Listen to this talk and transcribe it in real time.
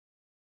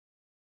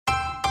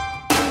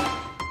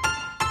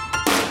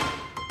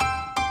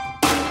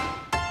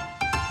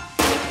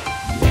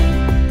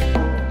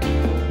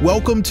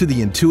Welcome to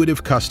The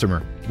Intuitive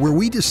Customer, where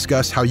we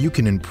discuss how you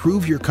can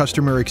improve your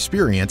customer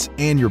experience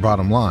and your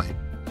bottom line.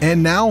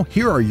 And now,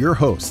 here are your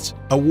hosts,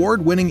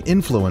 award-winning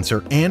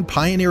influencer and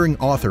pioneering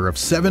author of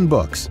 7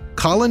 books,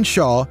 Colin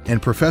Shaw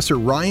and Professor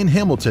Ryan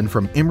Hamilton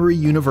from Emory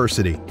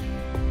University.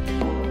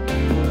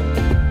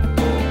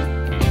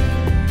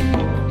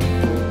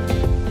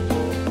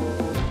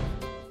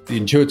 The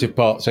intuitive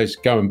part says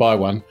go and buy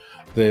one.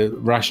 The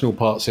rational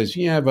part says,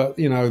 yeah, but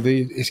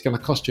it's going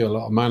to cost you a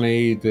lot of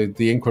money. The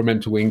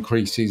incremental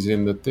increases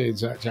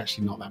it's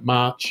actually not that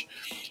much.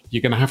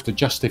 You're going to have to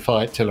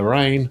justify it to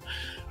Lorraine,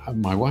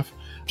 my wife.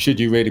 Should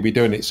you really be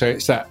doing it? So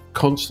it's that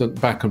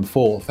constant back and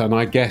forth. And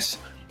I guess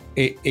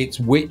it's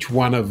which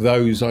one of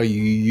those are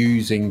you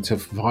using to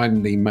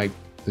finally make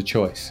the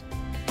choice?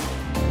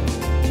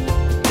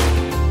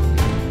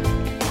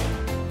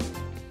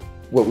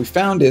 What we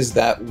found is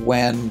that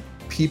when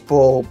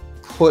people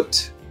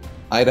put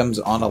items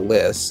on a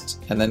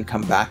list and then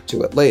come back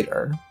to it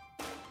later,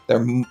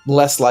 they're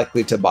less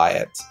likely to buy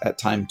it at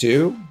time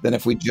 2 than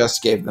if we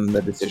just gave them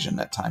the decision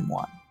at time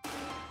 1.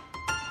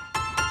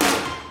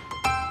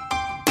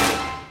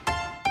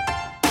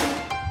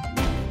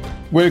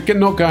 We're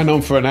not going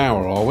on for an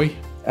hour, are we?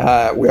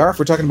 We are if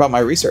we're talking about my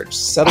research.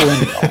 Settle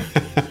in, y'all.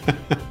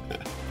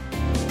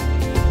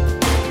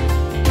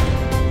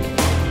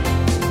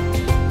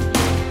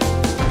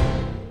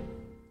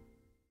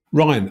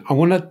 Ryan, I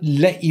want to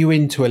let you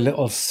into a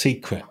little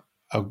secret,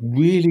 a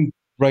really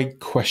great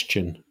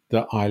question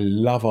that I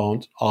love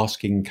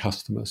asking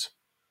customers.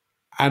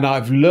 And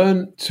I've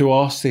learned to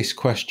ask this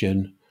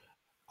question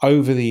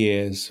over the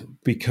years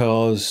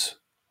because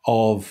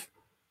of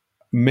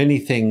many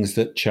things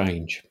that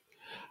change.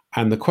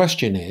 And the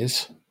question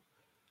is,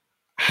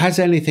 has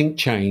anything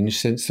changed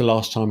since the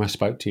last time I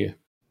spoke to you?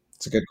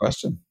 It's a good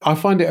question. I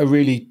find it a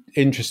really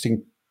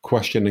interesting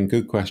question and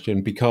good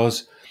question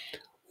because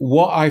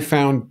what I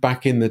found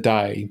back in the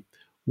day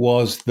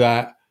was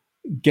that,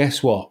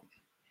 guess what?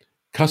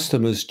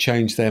 Customers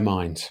change their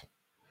minds.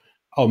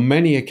 On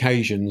many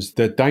occasions,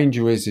 the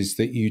danger is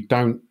that you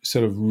don't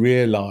sort of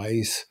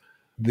realize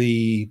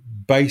the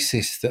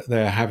basis that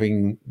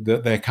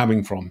they're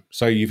coming from.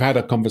 So you've had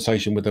a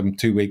conversation with them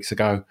 2 weeks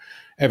ago,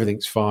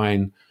 everything's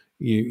fine.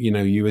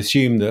 You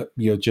assume that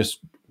you're just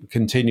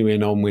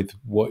continuing on with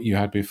what you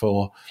had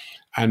before.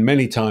 And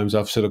many times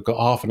I've sort of got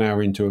half an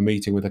hour into a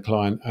meeting with a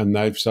client and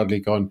they've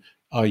suddenly gone,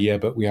 oh yeah,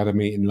 but we had a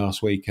meeting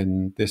last week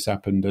and this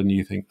happened. And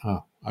you think,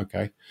 oh,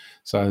 okay.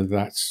 So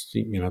that's,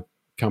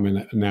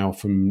 coming now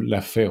from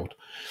left field.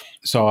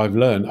 So I've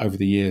learned over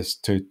the years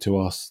to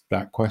ask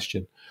that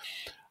question.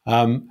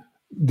 The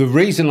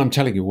reason I'm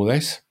telling you all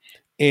this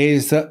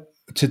is that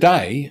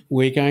today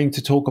we're going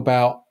to talk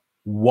about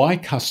why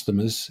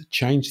customers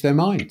change their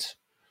minds.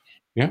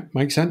 Yeah,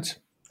 makes sense?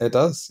 It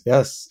does,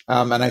 yes.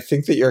 And I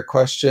think that your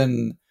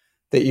question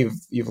that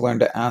you've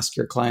learned to ask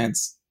your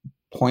clients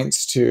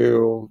points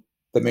to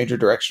the major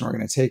direction we're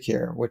going to take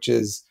here, which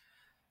is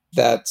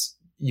that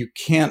you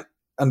can't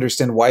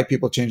understand why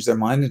people change their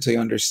mind until you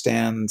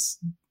understand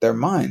their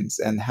minds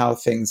and how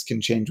things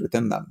can change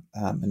within them,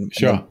 and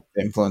the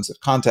influence of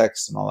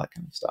context and all that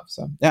kind of stuff.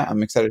 So yeah,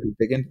 I'm excited to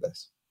dig into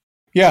this.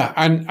 Yeah,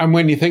 and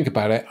when you think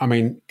about it, I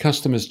mean,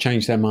 customers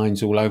change their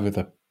minds all over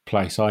the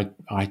place. I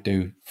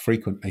do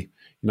frequently.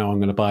 I'm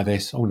going to buy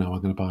this. Oh no,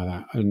 I'm going to buy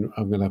that, and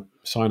I'm going to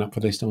sign up for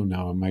this. Oh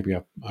no, and maybe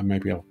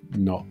I'll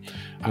not.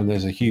 And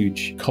there's a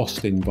huge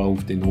cost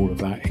involved in all of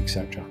that,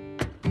 etc.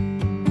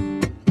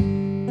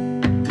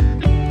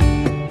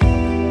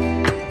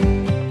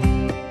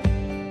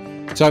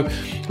 So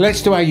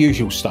let's do our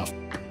usual stuff.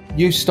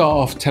 You start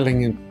off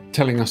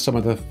telling us some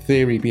of the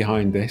theory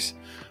behind this.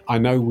 I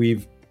know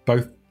we've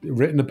both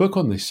written a book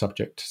on this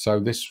subject, so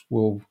this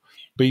will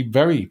be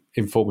very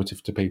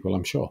informative to people,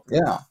 I'm sure.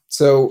 Yeah.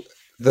 So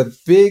the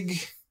big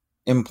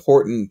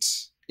important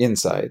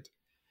insight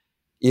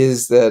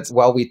is that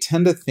while we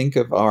tend to think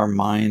of our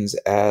minds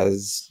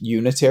as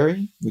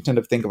unitary, we tend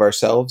to think of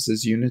ourselves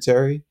as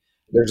unitary.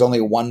 There's only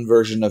one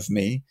version of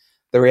me.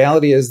 The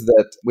reality is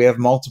that we have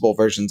multiple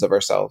versions of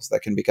ourselves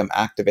that can become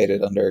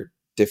activated under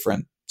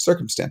different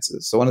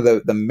circumstances. So one of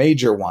the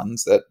major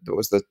ones that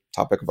was the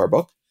topic of our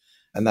book,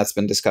 and that's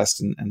been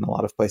discussed in a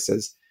lot of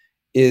places,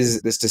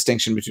 is this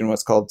distinction between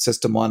what's called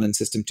System 1 and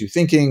System 2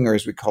 thinking, or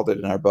as we called it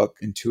in our book,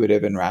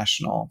 intuitive and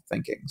rational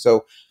thinking.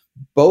 So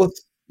both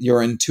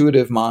your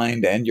intuitive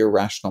mind and your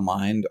rational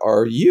mind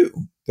are you.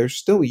 They're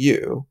still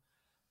you,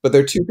 but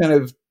they're two kind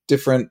of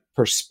different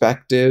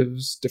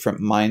perspectives,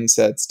 different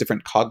mindsets,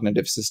 different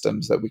cognitive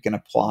systems that we can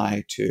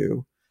apply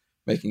to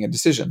making a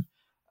decision.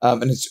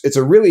 And it's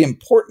a really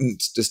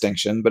important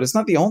distinction, but it's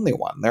not the only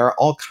one. There are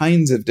all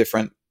kinds of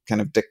different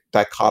kind of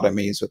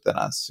dichotomies within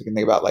us. You can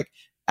think about like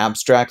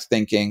abstract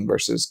thinking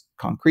versus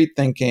concrete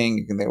thinking.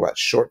 You can think about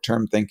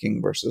short-term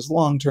thinking versus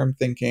long-term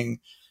thinking.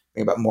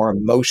 Think about more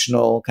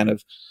emotional kind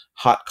of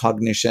hot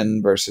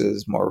cognition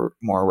versus more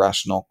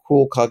rational,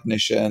 cool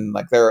cognition.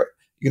 Like you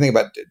can think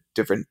about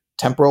different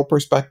temporal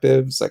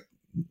perspectives, like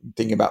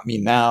thinking about me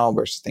now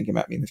versus thinking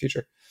about me in the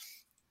future.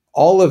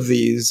 All of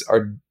these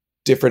are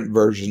different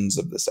versions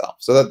of the self.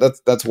 So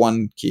that's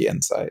one key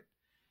insight.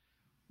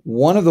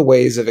 One of the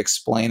ways of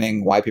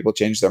explaining why people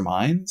change their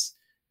minds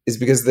is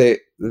because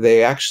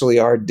they actually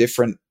are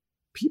different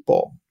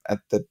people at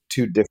the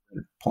two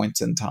different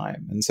points in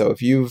time. And so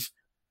if you've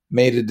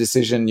made a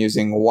decision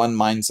using one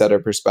mindset or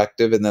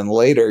perspective, and then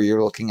later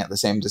you're looking at the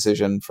same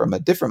decision from a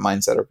different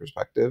mindset or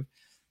perspective,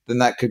 then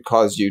that could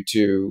cause you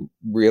to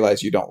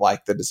realize you don't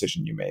like the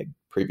decision you made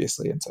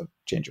previously, and so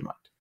change your mind.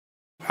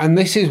 And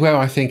this is where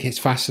I think it's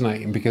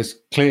fascinating, because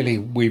clearly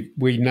we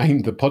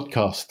named the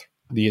podcast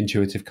The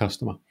Intuitive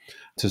Customer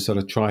to sort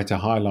of try to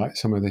highlight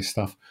some of this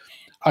stuff.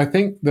 I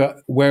think that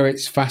where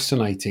it's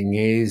fascinating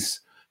is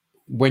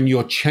when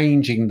you're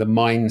changing the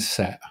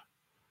mindset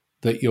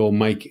that you're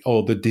making,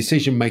 or the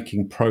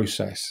decision-making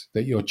process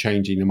that you're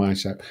changing the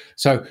mindset.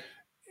 So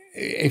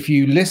if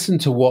you listen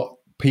to what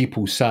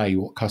people say,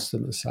 what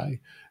customers say,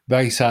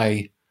 they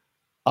say,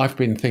 I've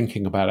been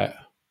thinking about it.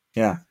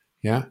 Yeah.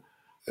 Yeah.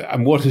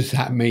 And what does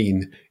that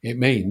mean? It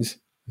means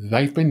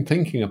they've been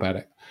thinking about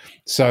it.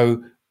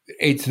 So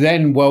it's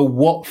then, well,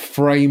 what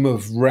frame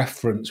of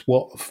reference,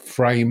 what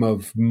frame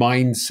of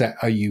mindset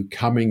are you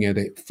coming at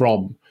it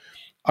from?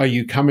 Are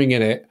you coming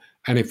at it?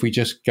 And if we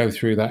just go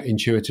through that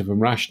intuitive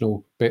and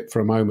rational bit for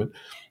a moment,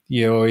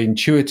 your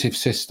intuitive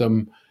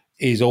system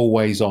is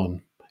always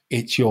on.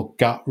 It's your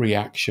gut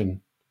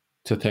reaction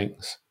to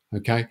things.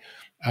 Okay.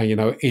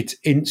 It's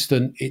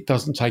instant. It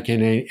doesn't take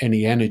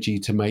any energy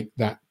to make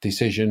that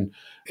decision.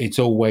 It's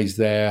always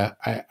there.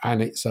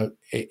 And it's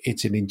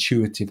an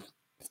intuitive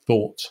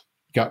thought,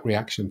 gut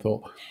reaction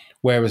thought.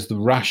 Whereas the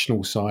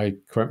rational side,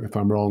 correct me if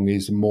I'm wrong,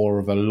 is more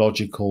of a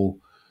logical,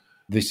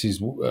 this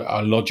is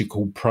a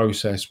logical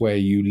process where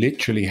you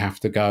literally have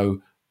to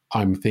go,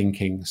 I'm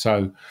thinking.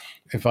 So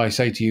if I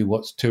say to you,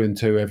 what's 2 and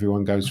 2,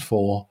 everyone goes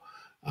 4.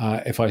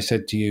 If I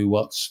said to you,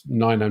 what's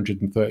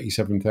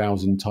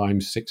 937,000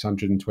 times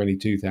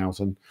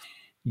 622,000,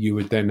 you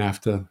would then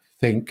have to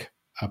think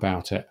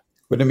about it.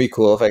 Wouldn't it be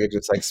cool if I could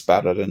just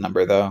spout out a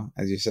number, though,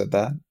 as you said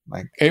that?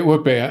 It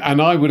would be.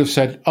 And I would have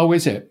said, oh,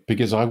 is it?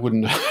 Because I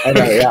wouldn't know. I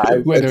know, yeah.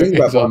 I think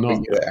about or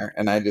not. There,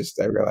 and I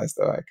realized,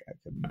 though, I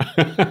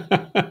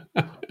couldn't.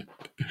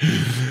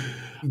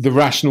 The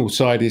rational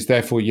side is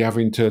therefore you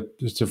having to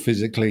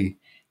physically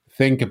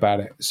think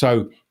about it.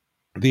 So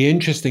the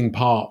interesting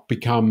part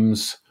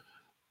becomes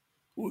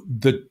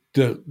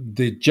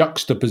the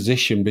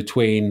juxtaposition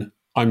between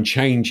I'm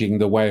changing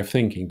the way of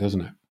thinking,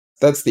 doesn't it?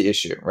 That's the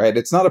issue, right?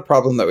 It's not a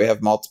problem that we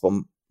have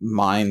multiple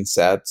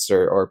mindsets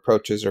or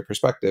approaches or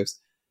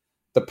perspectives.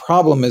 The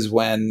problem is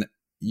when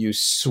you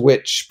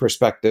switch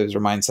perspectives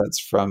or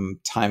mindsets from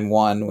time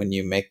 1 when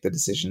you make the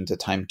decision to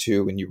time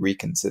 2 when you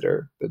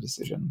reconsider the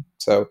decision.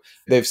 So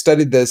they've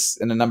studied this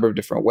in a number of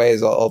different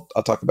ways. I'll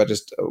talk about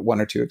just 1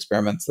 or 2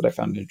 experiments that I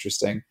found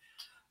interesting.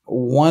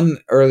 One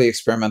early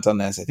experiment on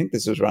this, I think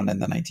this was run in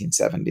the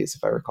 1970s,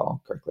 if I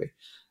recall correctly.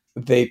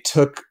 They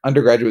took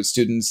undergraduate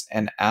students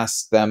and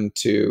asked them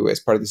to, as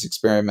part of this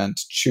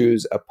experiment,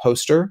 choose a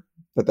poster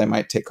that they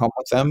might take home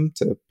with them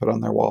to put on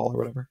their wall or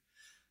whatever.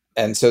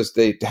 And so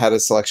they had a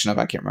selection of,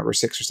 I can't remember,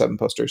 6 or 7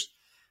 posters.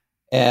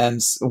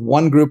 And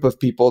one group of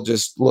people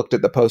just looked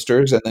at the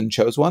posters and then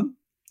chose one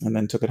and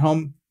then took it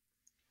home.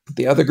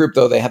 The other group,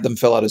 though, they had them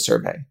fill out a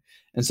survey.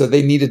 And so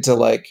they needed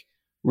to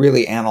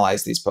really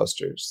analyze these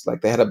posters.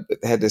 They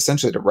had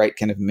essentially to write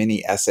kind of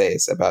mini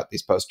essays about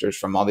these posters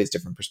from all these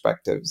different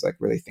perspectives,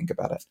 really think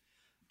about it.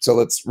 So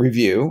let's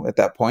review at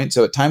that point.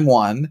 So at time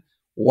 1,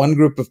 one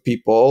group of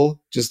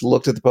people just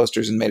looked at the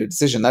posters and made a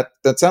decision.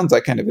 That sounds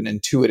like kind of an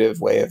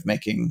intuitive way of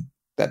making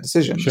that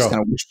decision. Sure. Just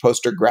kind of which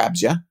poster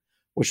grabs you,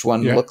 which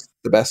one looks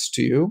the best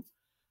to you.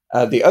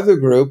 The other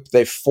group,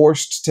 they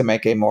forced to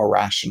make a more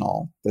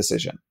rational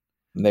decision.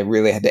 And they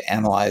really had to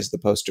analyze the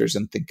posters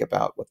and think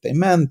about what they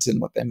meant and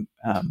what they,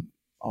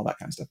 all that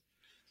kind of stuff.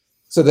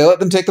 So they let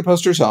them take the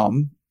posters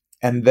home,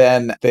 and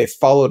then they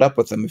followed up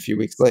with them a few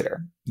weeks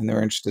later. And they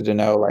were interested to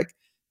know,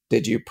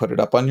 did you put it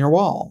up on your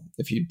wall?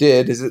 If you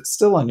did, is it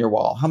still on your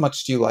wall? How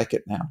much do you like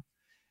it now?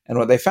 And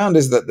what they found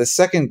is that the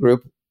second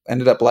group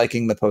ended up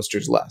liking the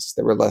posters less.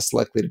 They were less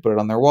likely to put it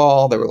on their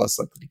wall. They were less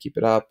likely to keep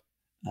it up.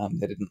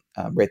 They didn't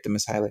rate them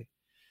as highly.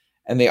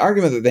 And the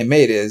argument that they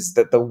made is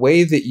that the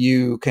way that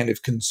you kind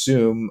of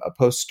consume a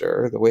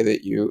poster, the way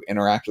that you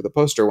interact with a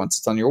poster once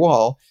it's on your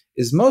wall,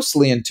 is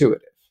mostly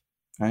intuitive,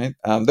 right?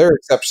 There are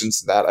exceptions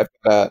to that. I've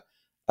got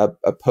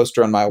a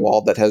poster on my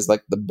wall that has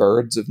the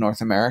birds of North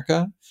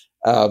America.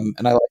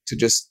 And I like to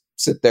just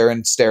sit there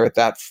and stare at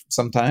that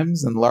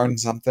sometimes and learn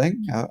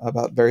something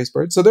about various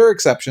birds. So there are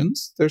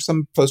exceptions. There's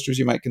some posters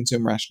you might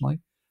consume rationally.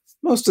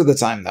 Most of the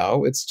time,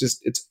 though, it's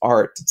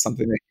art. It's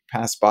something that you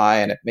pass by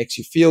and it makes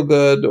you feel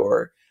good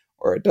or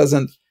it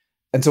doesn't.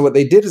 And so what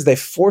they did is they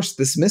forced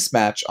this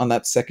mismatch on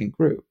that second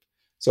group.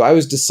 So I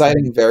was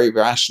deciding very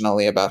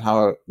rationally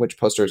about which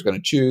poster I was going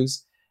to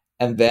choose.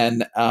 And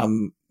then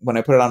when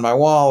I put it on my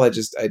wall, I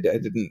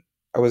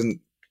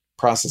wasn't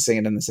processing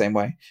it in the same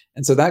way.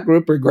 And so that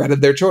group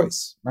regretted their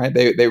choice, right?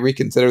 They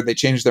reconsidered, they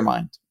changed their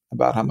mind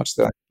about how much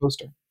they like the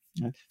poster.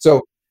 Right?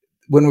 So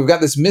when we've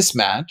got this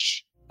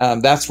mismatch,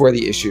 That's where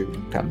the issue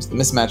comes, the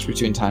mismatch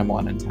between time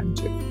one and time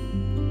two.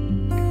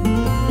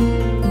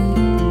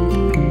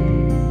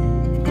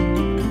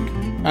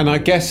 And I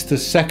guess the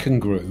second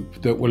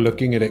group that were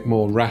looking at it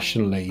more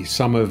rationally,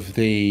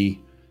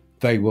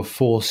 they were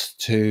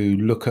forced to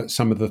look at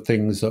some of the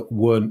things that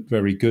weren't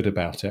very good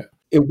about it.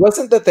 It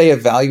wasn't that they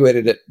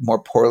evaluated it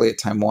more poorly at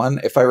time one.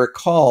 If I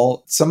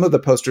recall, some of the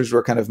posters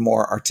were kind of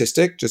more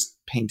artistic, just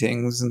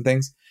paintings and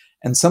things,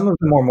 and some of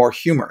them were more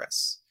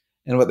humorous.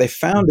 And what they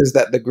found is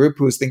that the group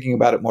who was thinking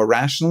about it more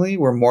rationally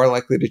were more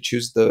likely to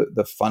choose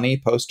the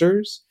funny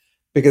posters,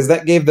 because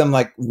that gave them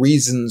like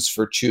reasons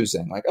for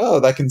choosing. Like,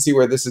 oh, I can see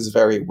where this is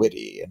very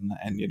witty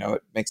and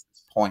it makes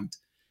this point.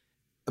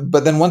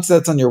 But then once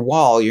that's on your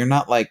wall, you're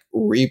not like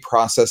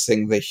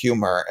reprocessing the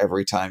humor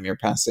every time you're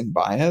passing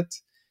by it.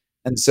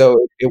 And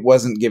so it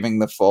wasn't giving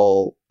the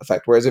full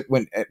effect. Whereas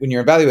when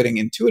you're evaluating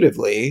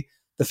intuitively,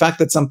 the fact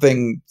that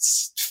something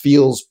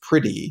feels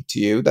pretty to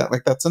you,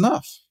 that's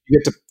enough. You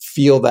get to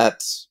feel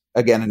that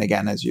again and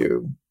again as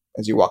you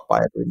walk by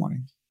every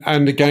morning.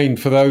 And again,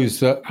 for those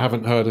that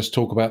haven't heard us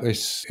talk about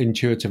this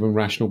intuitive and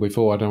rational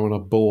before, I don't want to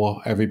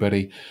bore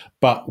everybody,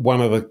 but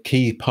one of the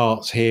key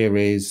parts here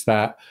is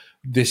that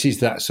this is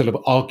that sort of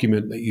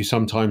argument that you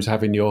sometimes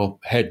have in your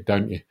head,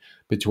 don't you?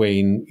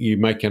 Between you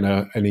making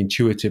an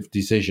intuitive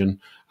decision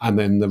and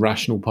then the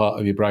rational part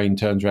of your brain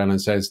turns around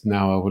and says,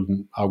 no,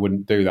 I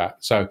wouldn't do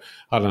that. So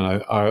I don't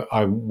know,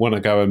 I want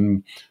to go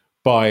and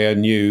buy a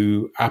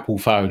new Apple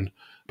phone,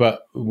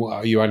 but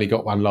you only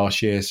got one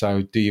last year.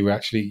 So do you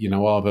actually,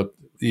 the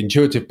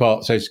intuitive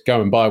part says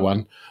go and buy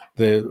one.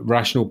 The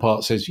rational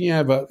part says,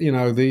 yeah, but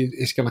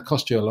it's going to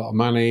cost you a lot of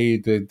money.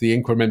 The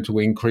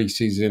incremental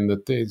increases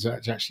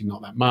it's actually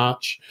not that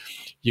much.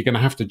 You're going to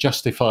have to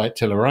justify it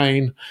to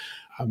Lorraine,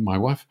 my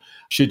wife.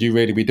 Should you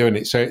really be doing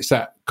it? So it's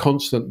that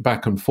constant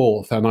back and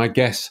forth. And I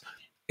guess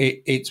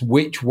it's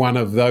which one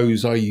of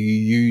those are you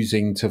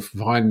using to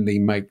finally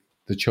make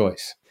the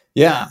choice?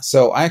 Yeah.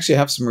 So I actually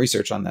have some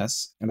research on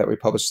this that we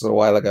published a little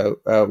while ago,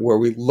 where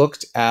we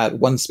looked at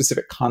one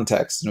specific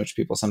context in which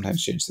people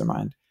sometimes change their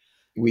mind.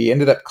 We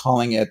ended up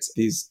calling it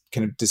these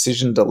kind of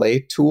decision delay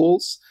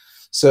tools.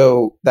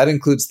 So that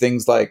includes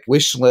things like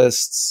wish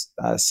lists,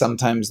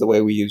 sometimes the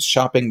way we use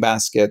shopping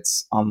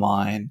baskets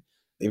online,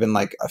 even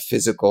like a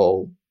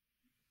physical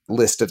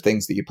list of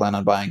things that you plan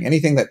on buying,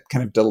 anything that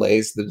kind of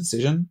delays the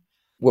decision.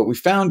 What we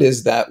found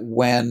is that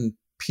when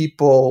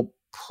people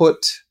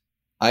put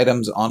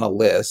items on a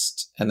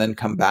list and then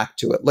come back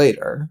to it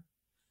later,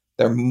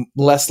 they're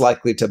less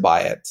likely to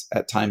buy it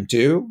at time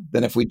two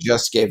than if we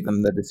just gave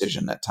them the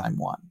decision at time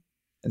one.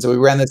 And so we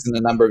ran this in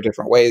a number of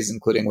different ways,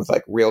 including with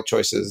like real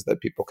choices that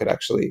people could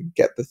actually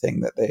get the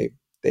thing that they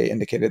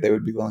indicated they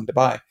would be willing to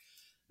buy.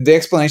 The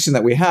explanation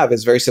that we have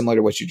is very similar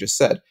to what you just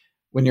said.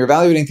 When you're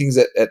evaluating things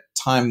at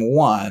time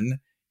one,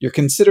 you're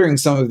considering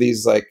some of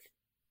these like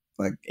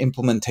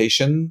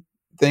implementation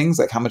things,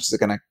 like how much is it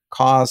going to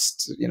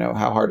cost?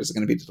 How hard is it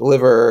going to be to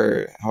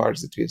deliver? How hard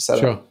is it to set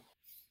up? Sure.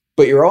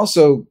 But you're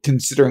also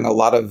considering a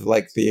lot of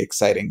like the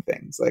exciting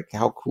things, like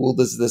how cool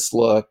does this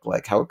look?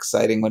 Like how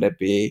exciting would it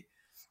be?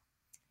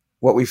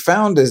 What we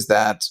found is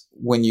that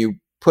when you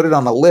put it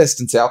on a list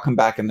and say, I'll come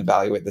back and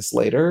evaluate this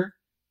later,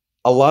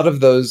 a lot of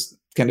those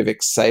kind of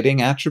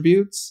exciting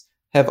attributes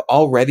have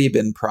already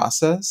been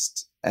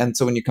processed. And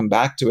so when you come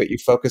back to it, you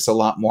focus a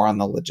lot more on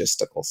the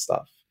logistical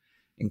stuff,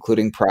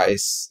 including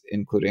price,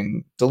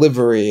 including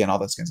delivery, and all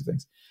those kinds of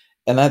things.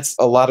 And that's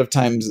a lot of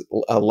times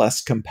a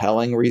less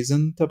compelling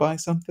reason to buy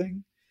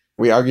something.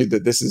 We argued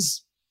that this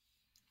is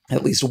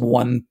at least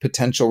one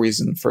potential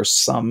reason for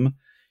some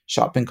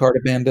shopping cart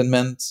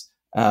abandonment.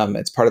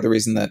 It's part of the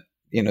reason that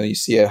you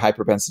see a high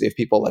propensity of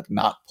people like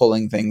not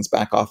pulling things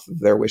back off of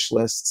their wish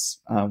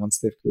lists once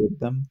they've created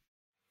them.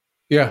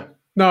 Yeah.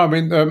 No, I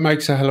mean, that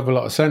makes a hell of a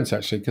lot of sense,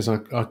 actually, because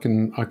I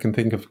can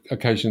think of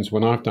occasions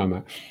when I've done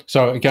that.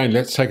 So again,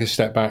 let's take a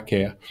step back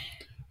here.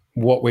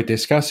 What we're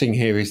discussing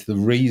here is the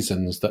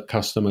reasons that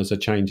customers are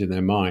changing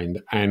their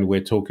mind. And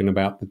we're talking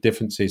about the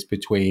differences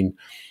between,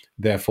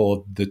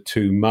 therefore, the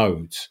two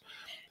modes.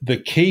 The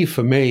key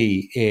for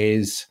me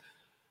is,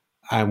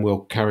 and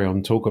we'll carry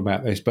on talking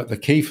about this, but the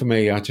key for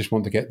me, I just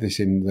want to get this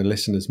in the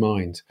listener's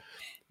mind.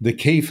 The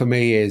key for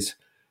me is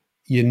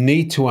you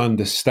need to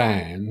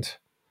understand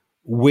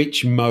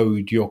which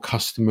mode your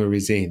customer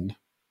is in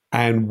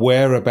and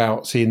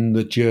whereabouts in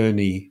the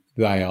journey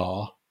they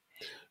are.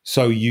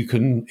 So you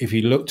can, if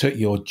you looked at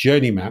your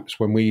journey maps,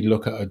 when we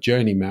look at a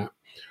journey map,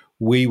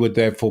 we would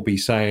therefore be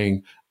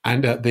saying,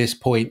 and at this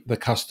point, the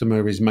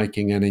customer is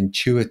making an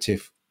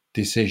intuitive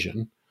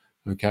decision,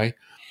 okay?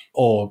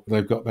 Or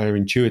they've got their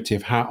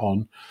intuitive hat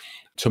on.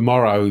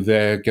 Tomorrow,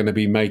 they're going to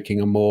be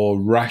making a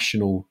more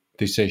rational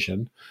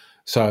decision.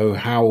 So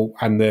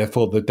and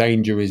therefore the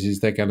danger is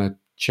they're going to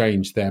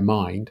change their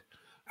mind.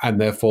 And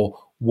therefore,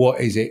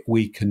 what is it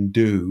we can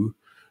do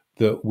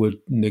that would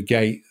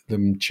negate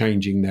them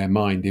changing their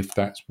mind if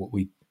that's what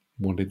we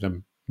wanted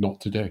them not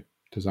to do?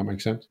 Does that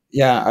make sense?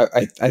 Yeah,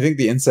 I think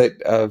the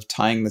insight of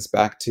tying this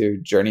back to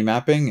journey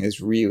mapping is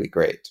really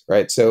great,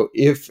 right? So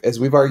if, as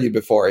we've argued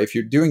before, if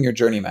you're doing your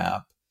journey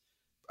map,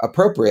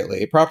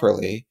 appropriately,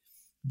 properly,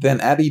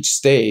 then at each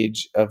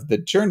stage of the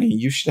journey,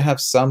 you should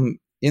have some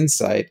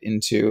insight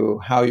into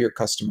how your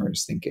customer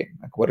is thinking.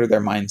 Like, what are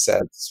their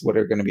mindsets? What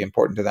are going to be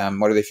important to them?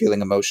 What are they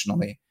feeling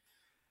emotionally?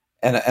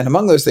 And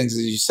among those things,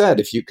 as you said,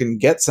 if you can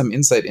get some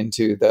insight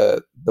into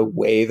the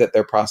way that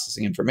they're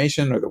processing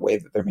information or the way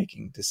that they're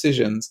making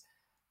decisions,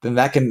 then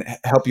that can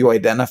help you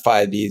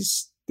identify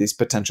these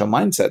potential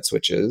mindset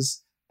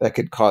switches that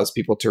could cause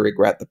people to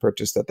regret the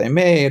purchase that they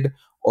made,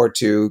 or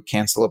to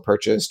cancel a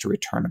purchase, to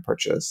return a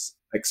purchase.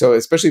 Like, so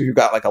especially if you've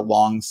got like a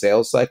long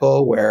sales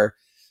cycle where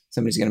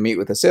somebody's going to meet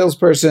with a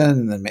salesperson,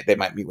 and then they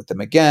might meet with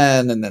them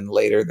again, and then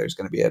later there's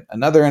going to be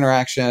another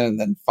interaction, and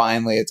then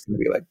finally it's going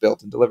to be like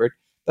built and delivered.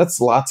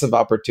 That's lots of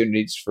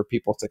opportunities for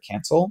people to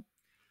cancel.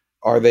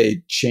 Are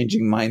they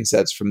changing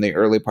mindsets from the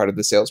early part of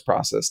the sales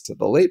process to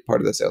the late part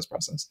of the sales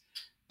process?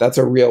 That's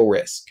a real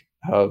risk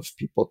of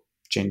people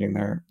changing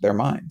their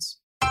minds.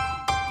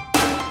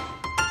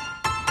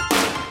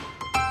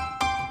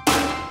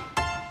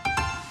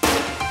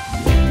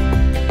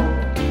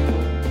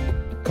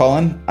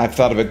 Colin, I've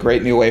thought of a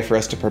great new way for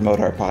us to promote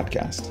our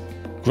podcast.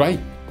 Great.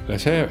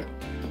 Let's hear it.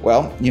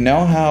 Well, you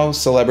know how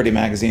celebrity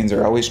magazines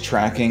are always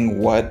tracking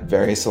what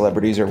various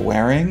celebrities are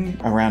wearing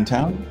around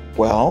town?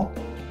 Well,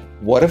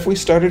 what if we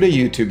started a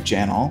YouTube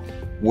channel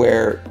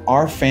where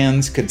our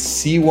fans could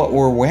see what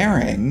we're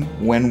wearing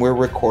when we're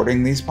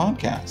recording these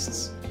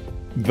podcasts?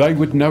 They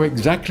would know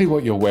exactly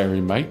what you're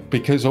wearing, mate,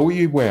 because all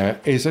you wear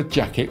is a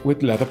jacket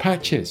with leather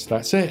patches.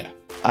 That's it.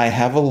 I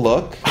have a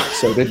look.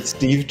 So did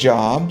Steve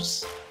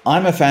Jobs.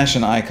 I'm a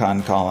fashion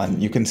icon, Colin.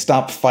 You can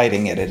stop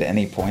fighting it at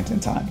any point in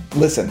time.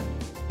 Listen,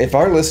 if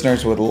our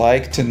listeners would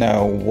like to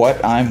know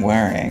what I'm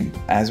wearing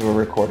as we're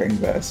recording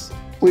this,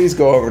 please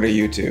go over to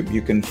YouTube.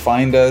 You can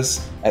find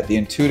us at the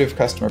Intuitive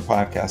Customer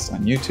Podcast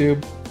on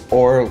YouTube,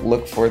 or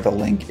look for the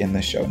link in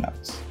the show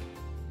notes.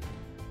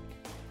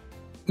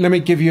 Let me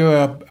give you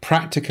a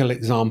practical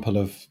example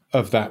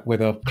of that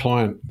with a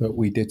client that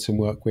we did some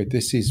work with.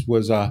 This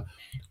was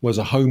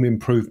a home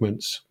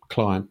improvements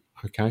client,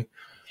 okay?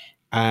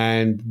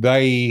 And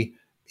they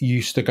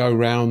used to go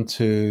around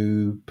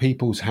to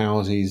people's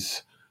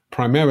houses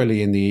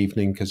primarily in the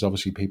evening, because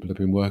obviously people have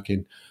been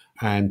working,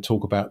 and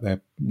talk about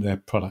their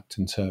product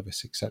and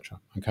service, etc.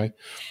 Okay,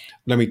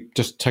 let me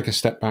just take a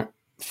step back.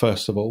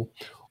 First of all,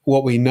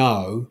 what we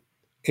know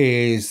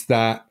is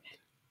that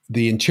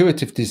the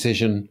intuitive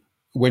decision,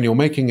 when you're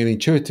making an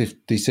intuitive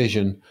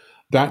decision,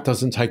 that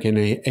doesn't take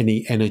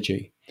any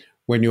energy.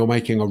 When you're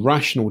making a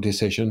rational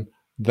decision,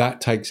 that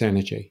takes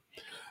energy.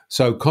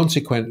 So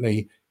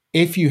consequently,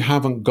 if you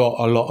haven't got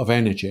a lot of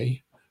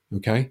energy,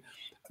 okay,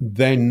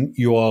 then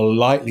you are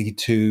likely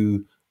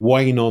to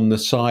wane on the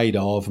side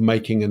of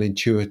making an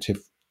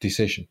intuitive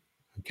decision,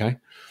 okay?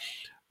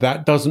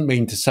 That doesn't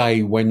mean to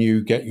say when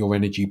you get your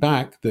energy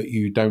back that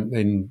you don't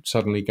then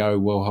suddenly go,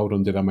 well, hold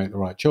on, did I make the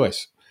right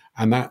choice?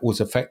 And that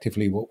was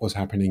effectively what was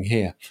happening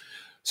here.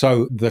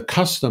 So the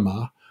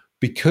customer,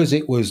 because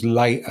it was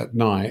late at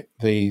night,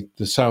 the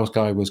sales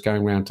guy was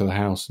going around to the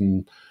house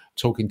and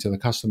talking to the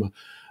customer.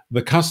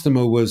 The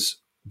customer was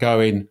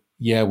going,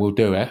 yeah, we'll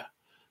do it,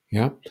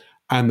 yeah?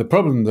 And the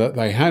problem that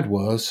they had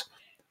was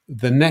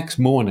the next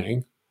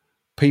morning,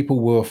 people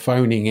were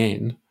phoning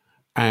in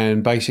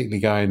and basically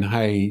going,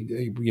 hey,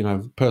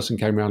 the person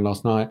came around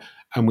last night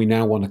and we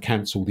now want to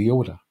cancel the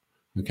order,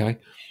 okay?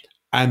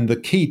 And the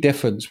key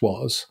difference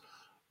was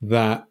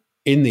that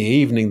in the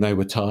evening they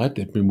were tired,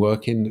 they'd been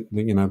working,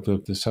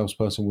 the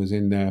salesperson was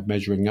in there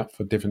measuring up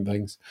for different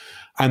things,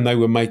 and they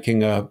were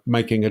making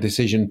a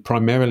decision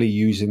primarily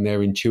using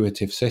their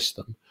intuitive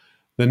system.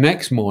 The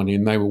next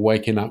morning they were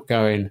waking up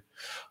going,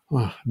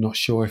 not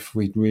sure if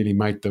we'd really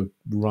made the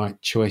right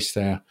choice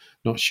there.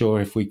 Not sure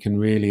if we can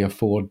really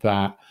afford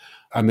that.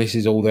 And this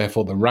is all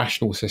therefore the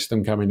rational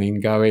system coming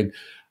in going,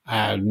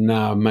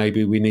 no,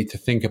 maybe we need to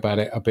think about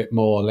it a bit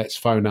more. Let's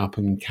phone up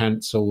and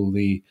cancel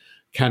the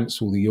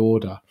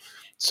order.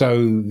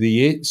 So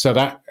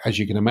that, as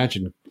you can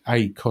imagine,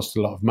 cost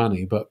a lot of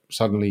money, but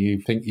suddenly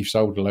you think you've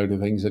sold a load of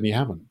things and you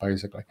haven't,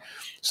 basically.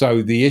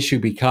 So the issue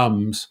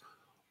becomes,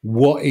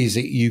 what is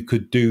it you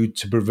could do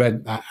to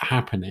prevent that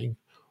happening?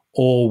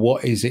 Or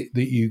what is it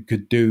that you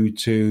could do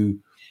to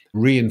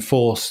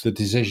reinforce the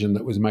decision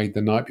that was made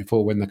the night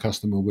before when the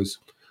customer was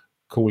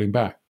calling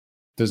back?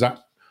 Does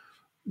that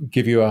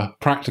give you a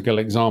practical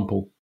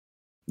example?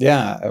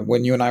 Yeah.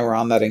 When you and I were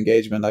on that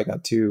engagement, I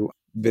got to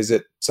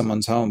visit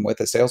someone's home with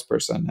a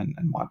salesperson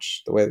and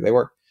watch the way that they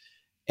work.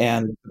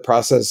 And the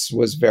process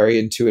was very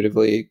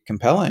intuitively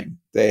compelling.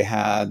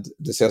 The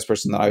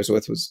salesperson that I was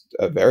with was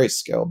very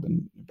skilled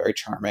and very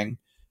charming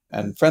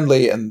and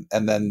friendly. And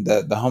then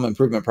the home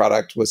improvement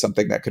product was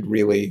something that could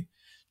really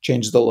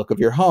change the look of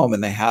your home.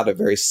 And they had a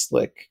very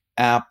slick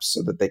app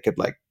so that they could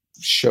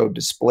show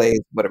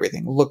displays what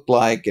everything looked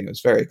like. And it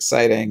was very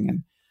exciting.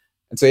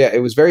 And so, yeah,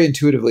 it was very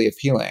intuitively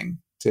appealing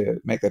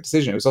to make that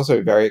decision. It was also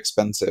a very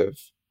expensive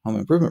home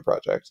improvement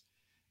project.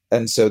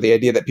 And so the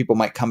idea that people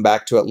might come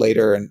back to it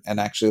later and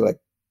actually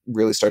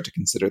really start to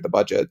consider the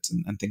budget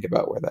and think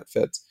about where that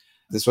fits,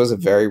 this was a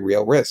very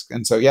real risk.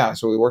 And so, yeah,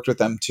 so we worked with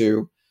them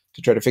to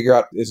to try to figure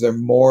out, is there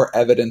more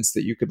evidence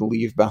that you could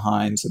leave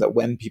behind so that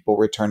when people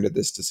return to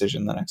this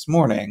decision the next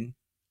morning,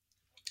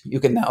 you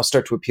can now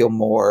start to appeal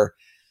more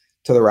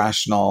to the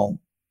rational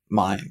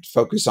mind,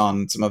 focus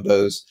on some of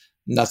those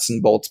nuts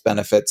and bolts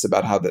benefits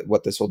about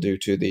what this will do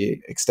to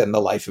extend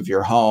the life of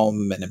your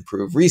home and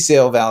improve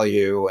resale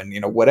value, and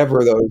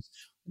whatever those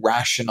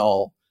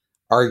rational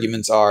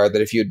arguments are,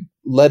 that if you'd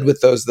led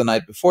with those the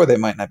night before, they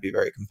might not be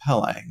very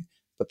compelling,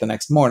 but the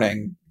next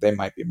morning they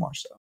might be more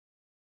so.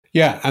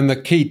 Yeah, and the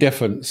key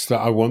difference that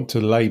I want to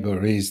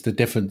labor is the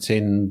difference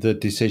in the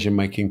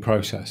decision-making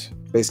process.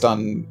 Based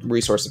on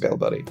resource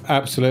availability.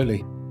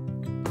 Absolutely.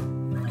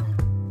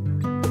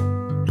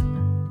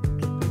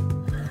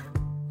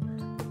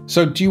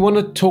 So do you want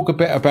to talk a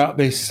bit about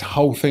this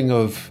whole thing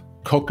of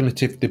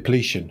cognitive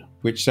depletion,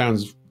 which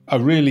sounds a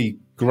really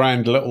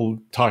grand little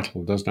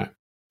title, doesn't it?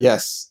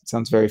 Yes, it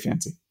sounds very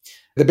fancy.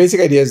 The basic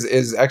idea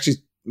is actually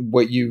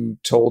what you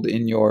told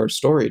in your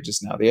story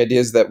just now. The idea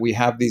is that we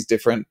have these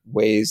different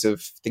ways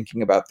of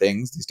thinking about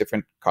things, these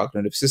different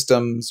cognitive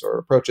systems or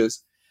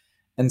approaches,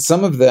 and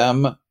some of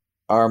them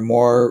are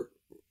more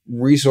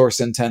resource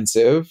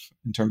intensive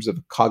in terms of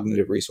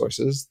cognitive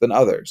resources than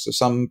others. So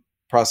some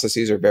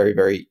processes are very,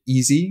 very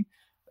easy.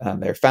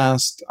 They're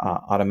fast,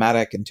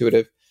 automatic,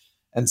 intuitive,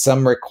 and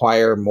some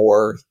require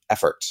more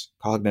effort,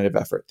 cognitive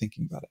effort,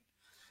 thinking about it.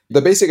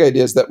 The basic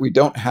idea is that we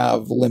don't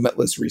have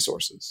limitless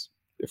resources.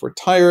 If we're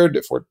tired,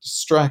 if we're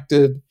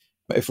distracted,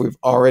 if we've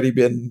already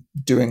been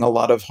doing a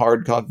lot of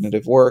hard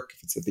cognitive work,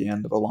 if it's at the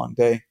end of a long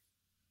day,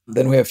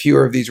 then we have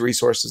fewer of these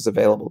resources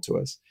available to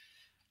us.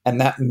 And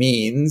that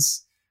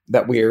means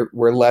that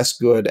we're less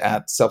good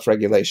at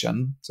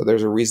self-regulation. So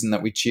there's a reason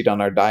that we cheat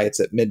on our diets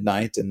at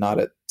midnight and not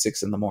at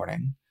 6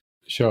 a.m.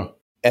 Sure.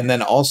 And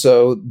then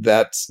also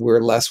that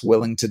we're less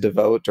willing to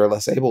devote or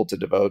less able to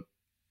devote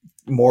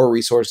more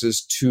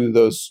resources to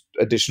those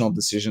additional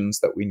decisions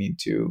that we need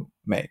to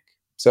make.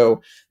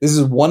 So this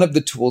is one of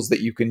the tools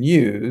that you can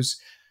use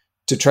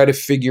to try to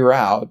figure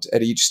out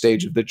at each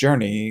stage of the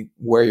journey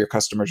where your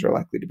customers are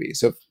likely to be.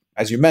 So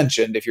as you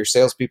mentioned, if your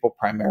salespeople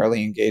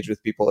primarily engage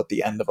with people at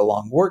the end of a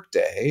long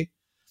workday,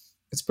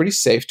 it's pretty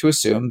safe to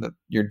assume that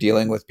you're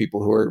dealing with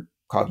people who are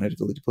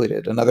cognitively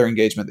depleted. Another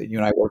engagement that you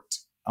and I worked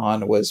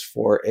on was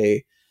for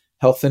a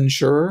health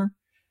insurer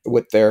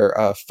with their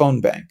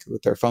phone bank,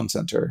 with their phone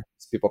center.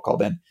 People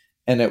called in.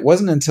 And it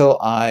wasn't until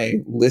I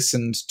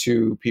listened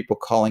to people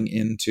calling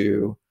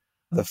into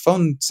the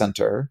phone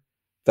center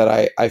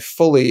that I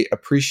fully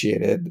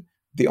appreciated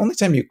the only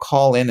time you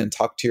call in and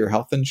talk to your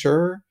health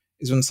insurer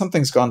is when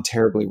something's gone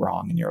terribly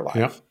wrong in your life.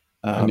 Yeah.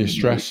 And you're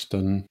stressed.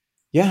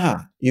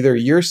 Yeah. Either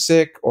you're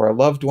sick or a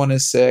loved one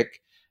is sick.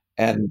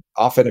 And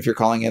often if you're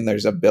calling in,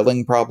 there's a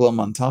billing problem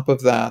on top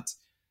of that.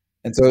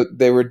 And so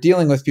they were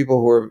dealing with people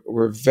who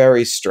were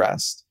very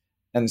stressed,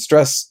 and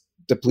stress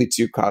depletes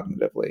you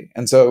cognitively.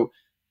 And so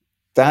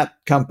that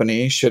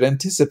company should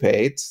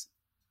anticipate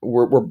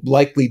we're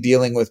likely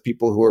dealing with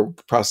people who are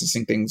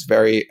processing things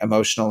very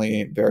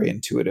emotionally, very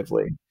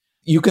intuitively.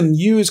 You can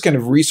use kind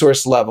of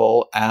resource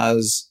level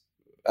as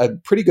a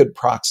pretty good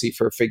proxy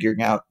for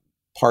figuring out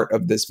part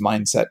of this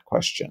mindset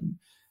question.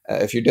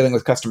 If you're dealing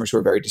with customers who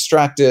are very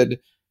distracted,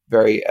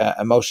 very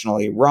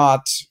emotionally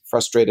wrought,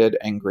 frustrated,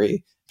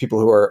 angry, people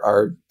who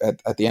are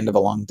at the end of a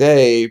long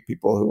day,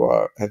 people who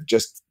have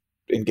just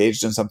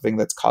engaged in something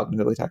that's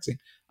cognitively taxing.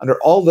 Under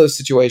all those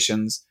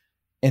situations,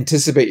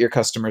 anticipate your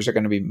customers are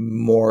going to be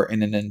more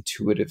in an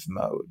intuitive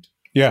mode.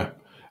 Yeah.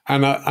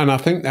 And I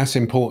think that's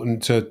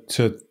important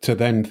to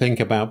then think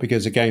about,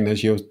 because again,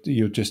 as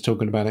you're just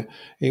talking about it,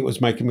 it was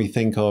making me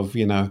think of,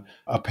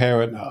 a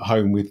parent at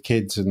home with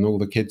kids, and all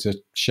the kids are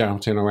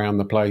shouting around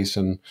the place,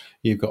 and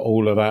you've got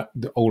all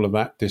of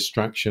that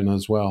distraction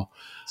as well.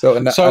 So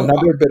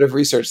another bit of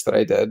research that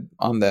I did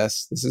on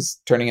this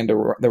is turning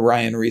into the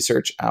Ryan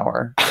Research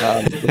Hour,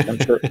 which I'm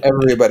sure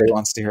everybody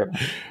wants to hear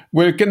about.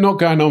 We're not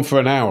going on for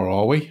an hour,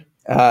 are we?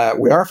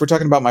 We are, if we're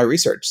talking about my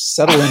research.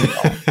 Settle in.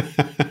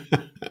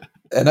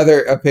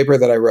 Another paper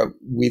that I wrote,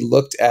 we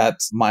looked at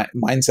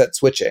mindset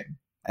switching,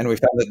 and we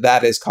found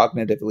that is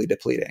cognitively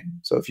depleting.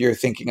 So if you're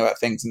thinking about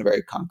things in a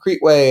very concrete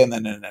way, and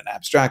then in an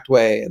abstract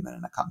way, and then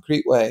in a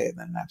concrete way, and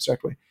then an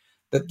abstract way,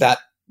 that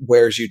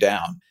wears you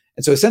down.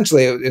 And so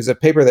essentially it was a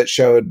paper that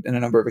showed in a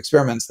number of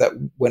experiments that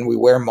when we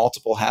wear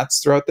multiple hats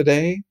throughout the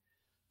day,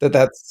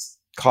 that's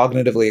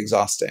cognitively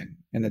exhausting.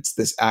 And it's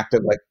this act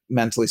of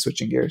mentally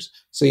switching gears.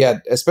 So yeah,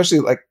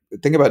 especially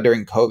think about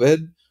during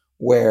COVID,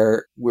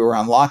 where we were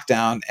on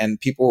lockdown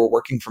and people were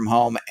working from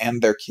home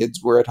and their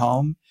kids were at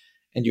home.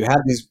 And you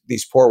had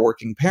these poor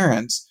working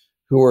parents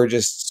who were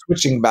just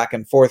switching back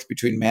and forth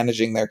between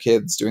managing their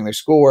kids, doing their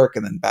schoolwork,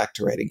 and then back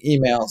to writing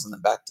emails, and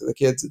then back to the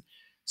kids.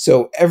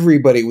 So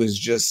everybody was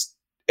just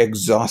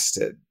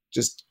exhausted,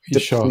 just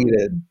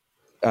depleted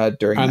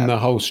during that. And the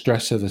whole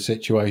stress of the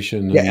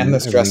situation. Yeah, and the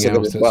stress of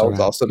it as well was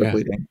also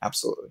depleting. Yeah.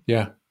 Absolutely.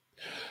 Yeah.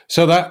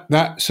 So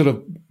that sort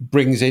of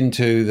brings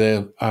into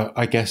the,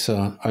 I guess,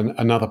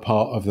 another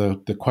part of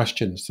the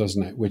questions,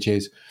 doesn't it? Which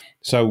is,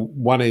 so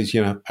one is,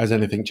 has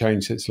anything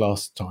changed since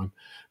last time?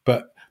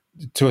 But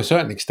to a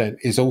certain extent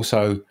is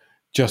also,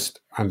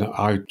 and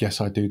I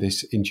guess I do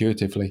this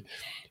intuitively,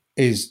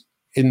 is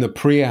in the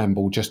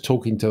preamble, just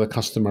talking to the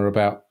customer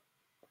about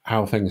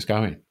how things are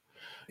going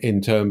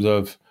in terms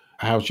of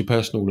how's your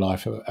personal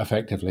life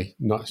effectively.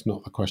 It's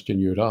not the question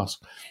you would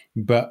ask.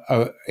 But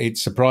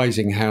it's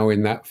surprising how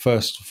in that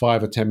first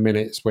 5 or 10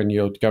 minutes when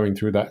you're going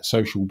through that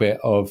social bit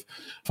of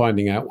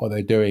finding out what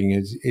they're doing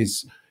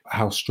is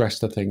how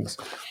stressed are things.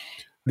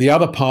 The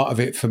other part of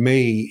it for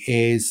me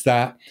is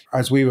that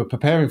as we were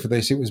preparing for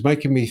this, it was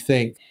making me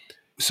think,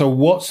 so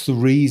what's the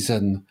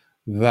reason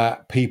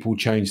that people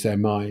change their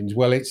minds?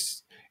 Well,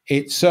 it's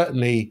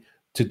certainly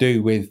to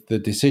do with the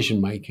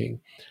decision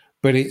making,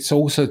 but it's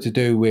also to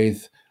do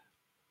with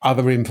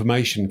other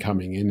information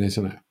coming in,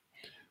 isn't it?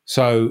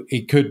 So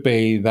it could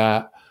be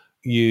that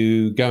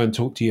you go and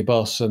talk to your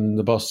boss and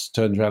the boss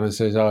turns around and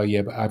says, oh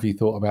yeah, but have you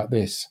thought about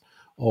this?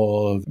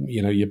 Or,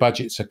 your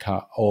budgets are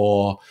cut.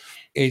 Or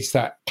it's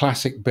that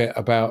classic bit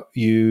about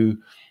you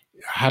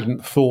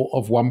hadn't thought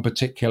of one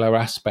particular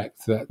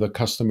aspect that the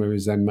customer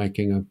is then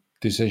making a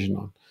decision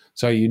on.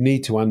 So you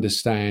need to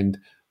understand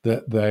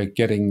that they're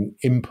getting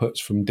inputs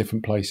from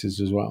different places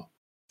as well.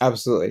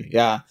 Absolutely.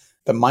 Yeah.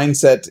 The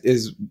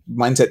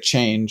mindset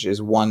change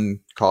is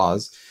one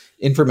cause.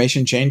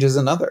 Information change is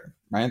another,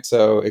 right?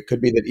 So it could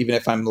be that even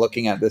if I'm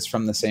looking at this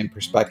from the same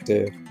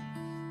perspective,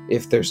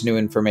 if there's new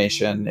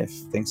information, if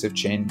things have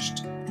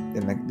changed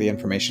in the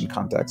information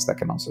context, that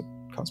can also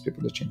cause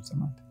people to change their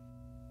mind.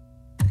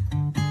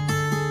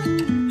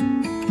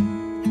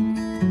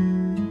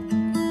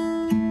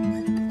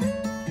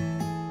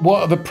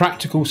 What are the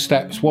practical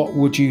steps? What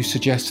would you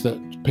suggest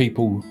that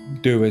people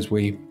do as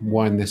we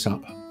wind this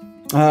up?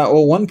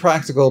 Well, one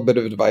practical bit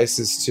of advice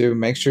is to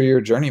make sure your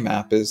journey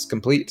map is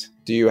complete.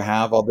 Do you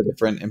have all the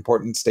different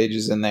important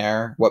stages in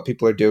there? What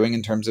people are doing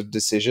in terms of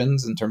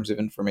decisions, in terms of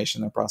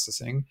information they're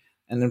processing?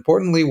 And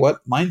importantly,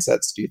 what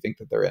mindsets do you think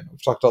that they're in?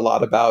 We've talked a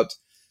lot about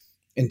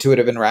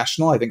intuitive and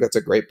rational. I think that's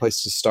a great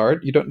place to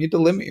start. You don't need to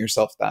limit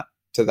yourself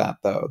to that,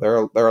 though.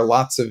 There are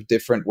lots of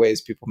different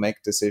ways people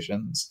make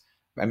decisions.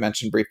 I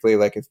mentioned briefly,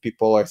 like if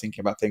people are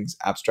thinking about things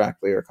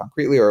abstractly or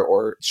concretely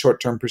or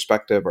short-term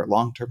perspective or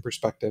long-term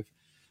perspective,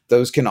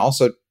 those can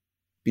also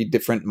be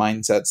different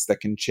mindsets that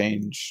can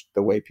change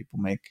the way people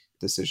make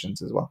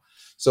decisions as well.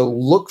 So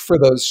look for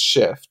those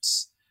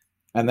shifts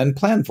and then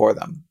plan for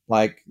them.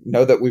 Like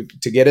know that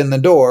to get in the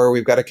door,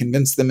 we've got to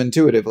convince them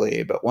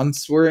intuitively. But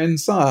once we're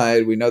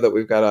inside, we know that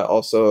we've got to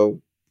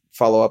also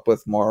follow up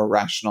with more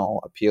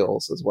rational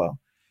appeals as well.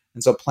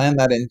 And so plan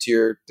that into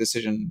your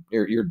decision,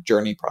 your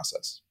journey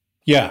process.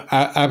 Yeah,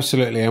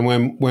 absolutely.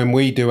 And when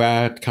we do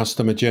our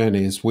customer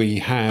journeys, we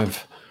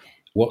have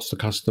what's the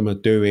customer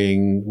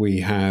doing?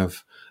 We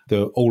have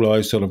all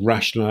those sort of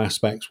rational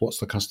aspects. What's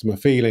the customer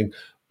feeling?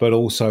 But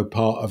also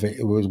part of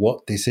it was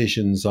what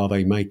decisions are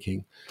they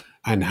making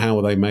and how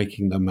are they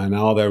making them? And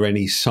are there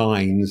any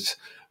signs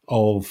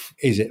of,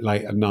 is it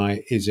late at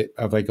night?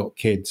 Have they got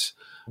kids?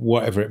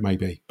 Whatever it may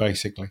be,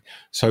 basically.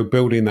 So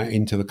building that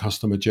into the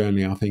customer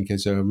journey, I think,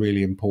 is a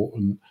really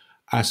important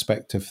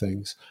aspect of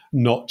things,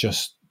 not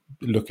just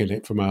looking at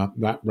it from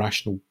that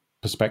rational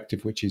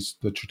perspective, which is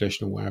the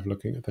traditional way of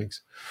looking at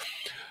things.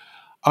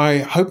 I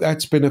hope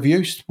that's been of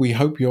use. We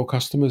hope your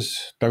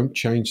customers don't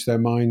change their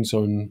minds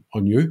on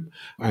you,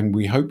 and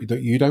we hope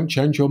that you don't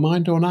change your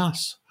mind on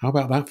us. How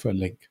about that for a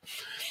link?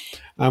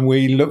 And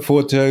we look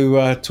forward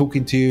to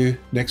talking to you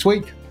next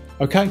week.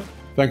 Okay,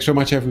 thanks very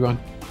much, everyone.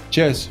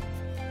 Cheers.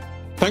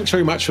 Thanks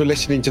very much for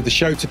listening to the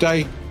show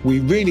today. We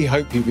really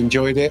hope you've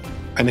enjoyed it.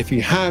 And if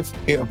you have,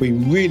 it would be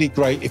really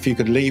great if you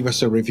could leave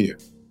us a review.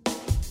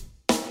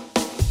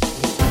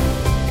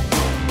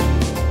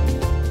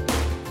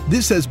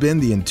 This has been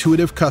The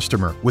Intuitive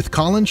Customer with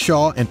Colin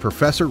Shaw and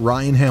Professor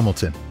Ryan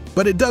Hamilton.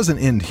 But it doesn't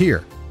end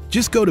here.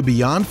 Just go to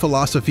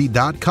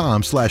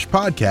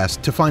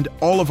beyondphilosophy.com/podcast to find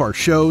all of our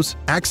shows,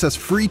 access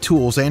free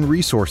tools and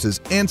resources,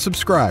 and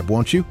subscribe,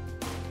 won't you?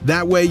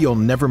 That way you'll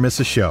never miss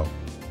a show.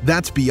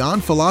 That's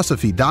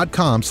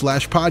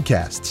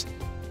beyondphilosophy.com/podcasts.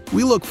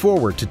 We look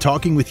forward to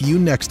talking with you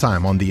next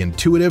time on The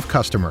Intuitive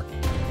Customer.